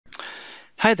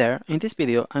Hi there, in this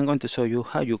video I'm going to show you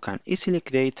how you can easily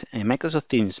create a Microsoft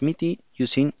Teams meeting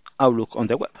using Outlook on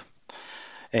the web.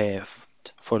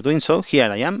 For doing so,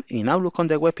 here I am in Outlook on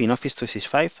the web in Office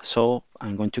 365, so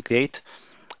I'm going to create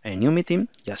a new meeting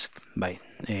just by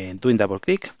doing double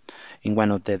click in one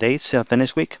of the days of the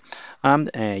next week, and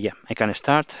yeah, I can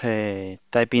start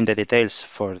typing the details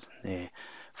for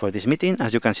this meeting.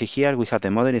 As you can see here, we have the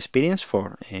modern experience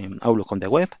for Outlook on the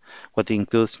web, what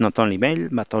includes not only mail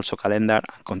but also calendar,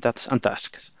 contacts and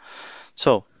tasks.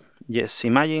 So yes,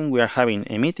 imagine we are having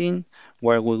a meeting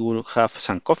where we will have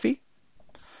some coffee.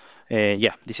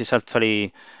 Yeah, this is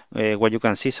actually where you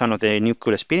can see some of the new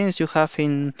cool experience you have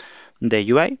in the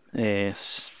UI,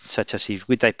 such as if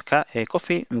we type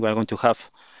coffee, we are going to have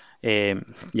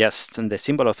just the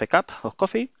symbol of a cup of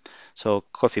coffee. So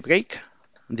coffee break.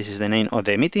 This is the name of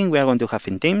the meeting we are going to have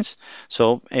in Teams.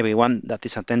 So everyone that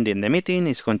is attending the meeting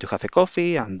is going to have a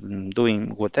coffee and doing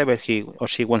whatever he or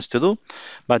she wants to do.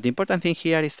 But the important thing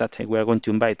here is that we are going to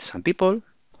invite some people,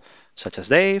 such as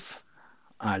Dave,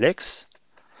 Alex,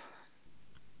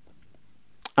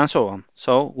 and so on.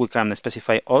 So we can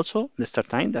specify also the start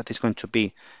time, that is going to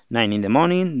be 9 in the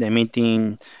morning. The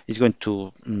meeting is going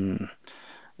to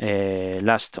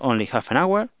last only half an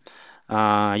hour.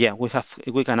 Yeah, we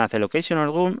can add a location or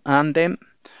room, and then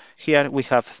here we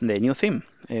have the new theme.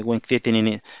 When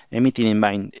creating a meeting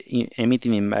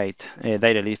invite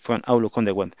directly from Outlook on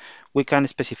the web, we can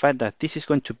specify that this is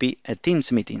going to be a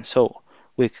Teams meeting. So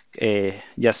we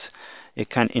just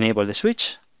can enable the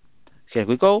switch. Here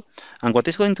we go. And what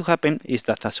is going to happen is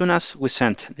that as soon as we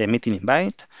send the meeting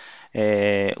invite,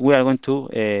 we are going to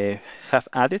have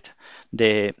added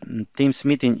the Teams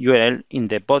meeting URL in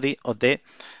the body of the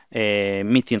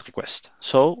meeting request.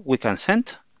 So we can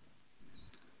send.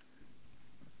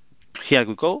 Here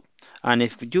we go. And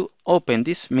if you open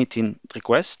this meeting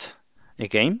request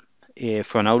again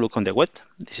from Outlook on the web,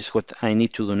 this is what I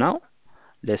need to do now.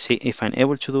 Let's see if I'm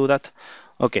able to do that.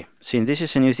 Okay, since this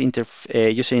is a new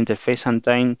user interface,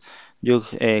 sometimes you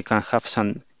can have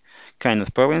some kind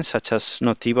of problems, such as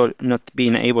not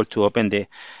being able to open the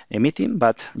meeting.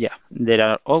 But yeah, there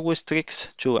are always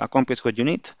tricks to accomplish what you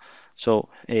need. So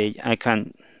I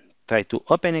can try to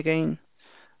open again.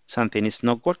 Something is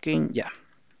not working. Yeah.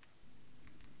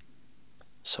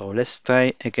 So let's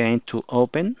try again to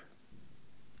open.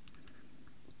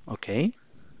 Okay.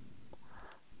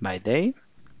 By day.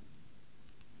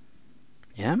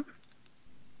 Yeah.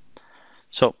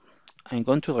 So I'm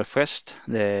going to refresh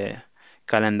the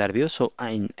calendar view, so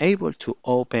I'm able to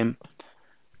open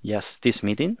just this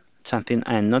meeting, something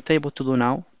I'm not able to do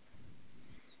now.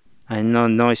 I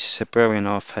don't know if it's a problem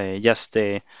of just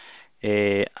the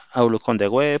Outlook on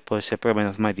the web, or it's a problem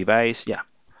of my device, yeah,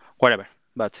 whatever.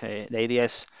 But the idea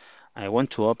is I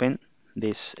want to open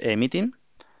this meeting,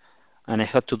 and I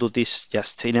have to do this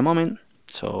just in a moment,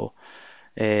 so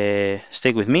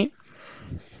stay with me.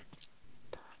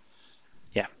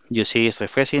 Yeah, you see it's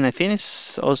refreshing. I think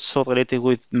it's also related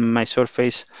with my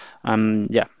surface.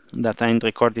 Yeah, that I'm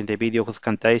recording the video with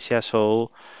Camtasia.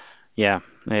 So yeah,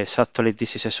 actually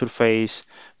this is a Surface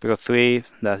Pro 3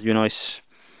 that is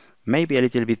maybe a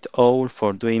little bit old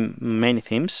for doing many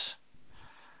themes.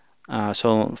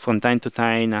 So from time to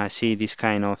time I see this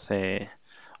kind of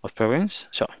problems.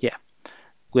 So yeah,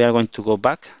 we are going to go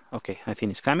back. Okay, I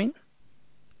think it's coming.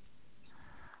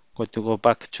 Going to go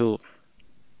back to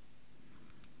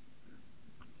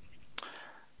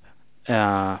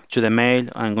the mail.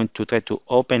 I'm going to try to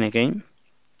open again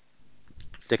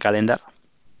the calendar.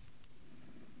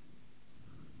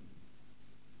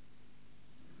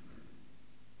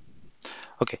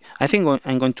 Okay, I think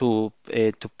I'm going to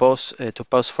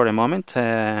pause for a moment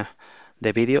the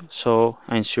video, so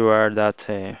I'm sure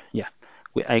that yeah,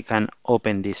 I can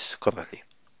open this correctly.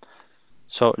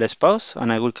 So let's pause,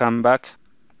 and I will come back.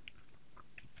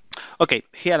 Okay,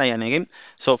 here I am again.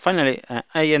 So finally,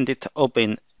 I ended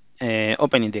opening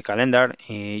the calendar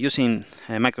using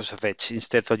Microsoft Edge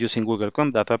instead of using Google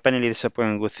Chrome. That apparently is a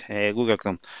problem with Google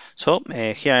Chrome. So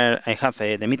here I have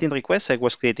the meeting request I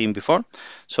was creating before.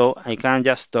 So I can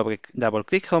just double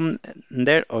click on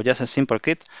there, or just a simple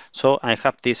click. So I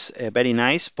have this very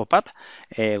nice pop-up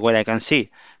where I can see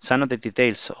some of the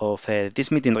details of this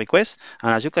meeting request.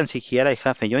 And as you can see here, I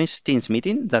have a join Teams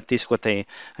meeting. That is what I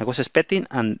was expecting,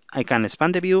 and I can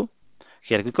expand the view.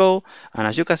 Here we go, and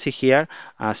as you can see here,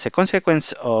 as a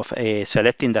consequence of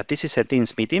selecting that this is a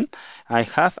Teams meeting, I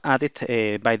have added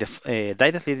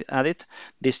directly added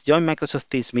this Join Microsoft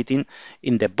Teams meeting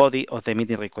in the body of the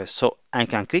meeting request. So I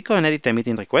can click on Edit the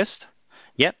meeting request.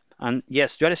 Yep, and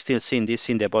yes, you are still seeing this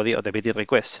in the body of the meeting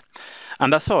request.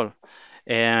 And that's all.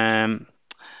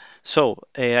 So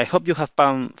I hope you have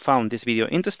found this video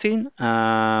interesting.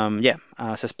 Yeah,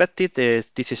 as expected,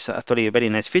 this is actually a very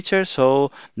nice feature.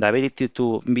 So the ability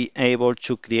to be able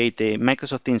to create a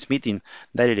Microsoft Teams meeting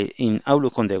directly in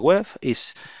Outlook on the web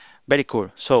is very cool.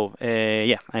 So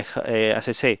yeah, as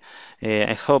I say,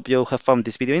 I hope you have found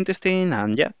this video interesting,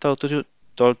 and yeah, talk to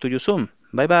you soon.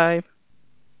 Bye bye.